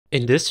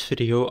In this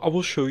video, I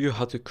will show you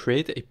how to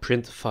create a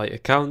Printify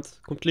account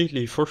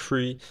completely for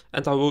free,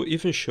 and I will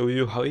even show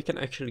you how you can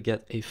actually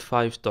get a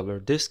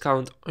 $5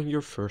 discount on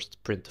your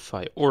first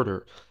Printify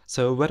order.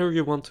 So whether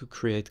you want to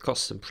create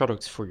custom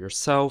products for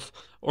yourself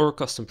or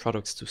custom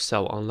products to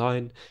sell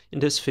online, in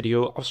this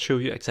video I'll show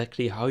you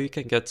exactly how you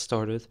can get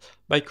started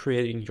by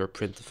creating your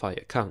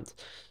Printify account.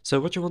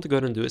 So what you want to go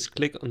ahead and do is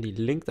click on the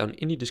link down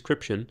in the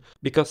description,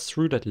 because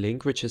through that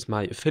link, which is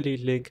my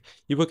affiliate link,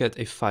 you will get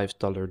a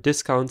 $5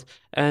 discount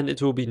and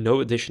it will be no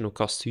additional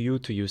cost to you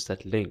to use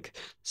that link.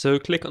 So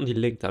click on the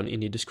link down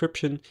in the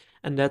description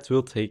and that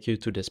will take you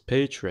to this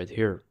page right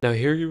here. Now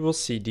here you will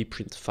see the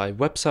Printify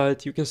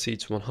website. You can see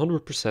it's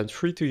 100%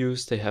 free to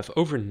use. They have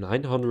over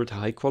 900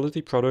 high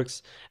quality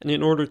products, and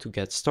in order to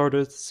get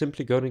started,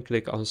 simply go and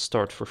click on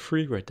start for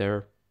free right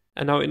there.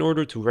 And now in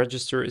order to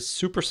register, it's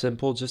super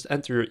simple. Just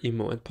enter your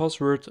email and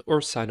password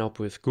or sign up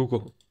with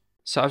Google.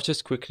 So I've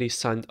just quickly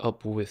signed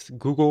up with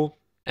Google.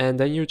 And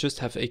then you just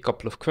have a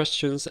couple of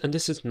questions, and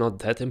this is not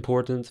that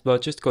important,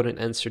 but just go and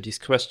answer these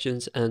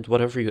questions, and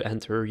whatever you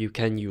enter, you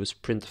can use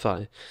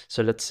Printify.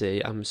 So let's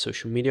say I'm a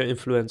social media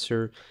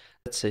influencer.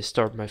 Let's say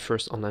start my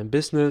first online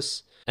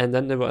business, and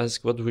then they will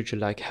ask what would you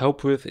like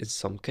help with in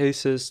some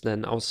cases.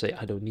 Then I'll say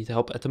I don't need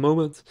help at the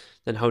moment.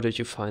 Then how did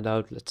you find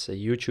out? Let's say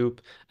YouTube,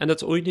 and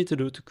that's all you need to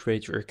do to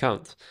create your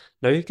account.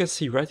 Now you can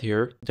see right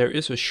here there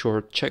is a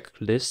short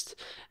checklist,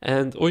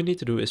 and all you need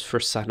to do is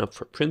first sign up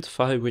for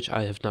Printify, which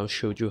I have now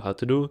showed you how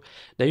to do.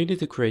 Then you need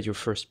to create your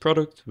first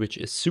product, which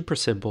is super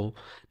simple.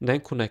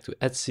 Then connect to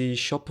Etsy,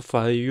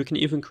 Shopify. You can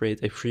even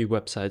create a free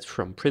website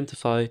from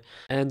Printify,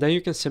 and then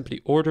you can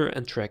simply order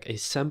and track a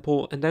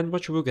sample, and then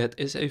what you will get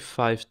is a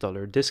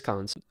 $5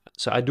 discount.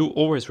 So I do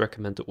always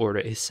recommend to order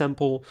a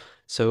sample.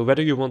 So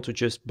whether you want to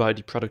just buy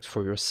the product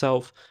for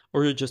yourself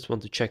or you just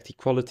want to check the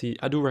quality,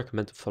 I do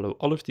recommend to follow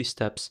all of these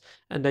steps,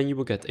 and then you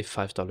will get a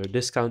 $5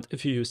 discount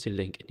if you use the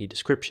link in the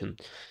description.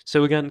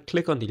 So again,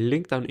 click on the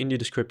link down in the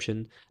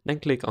description, then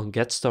click on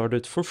get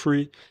started for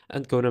free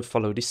and go and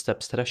follow the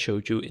steps that I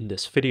showed you in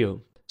this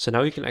video. So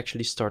now you can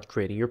actually start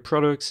creating your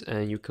products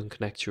and you can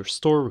connect your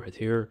store right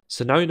here.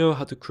 So now you know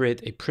how to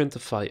create a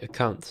Printify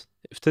account.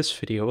 If this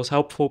video was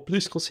helpful,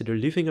 please consider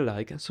leaving a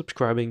like and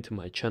subscribing to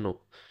my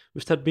channel.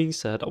 With that being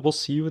said, I will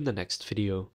see you in the next video.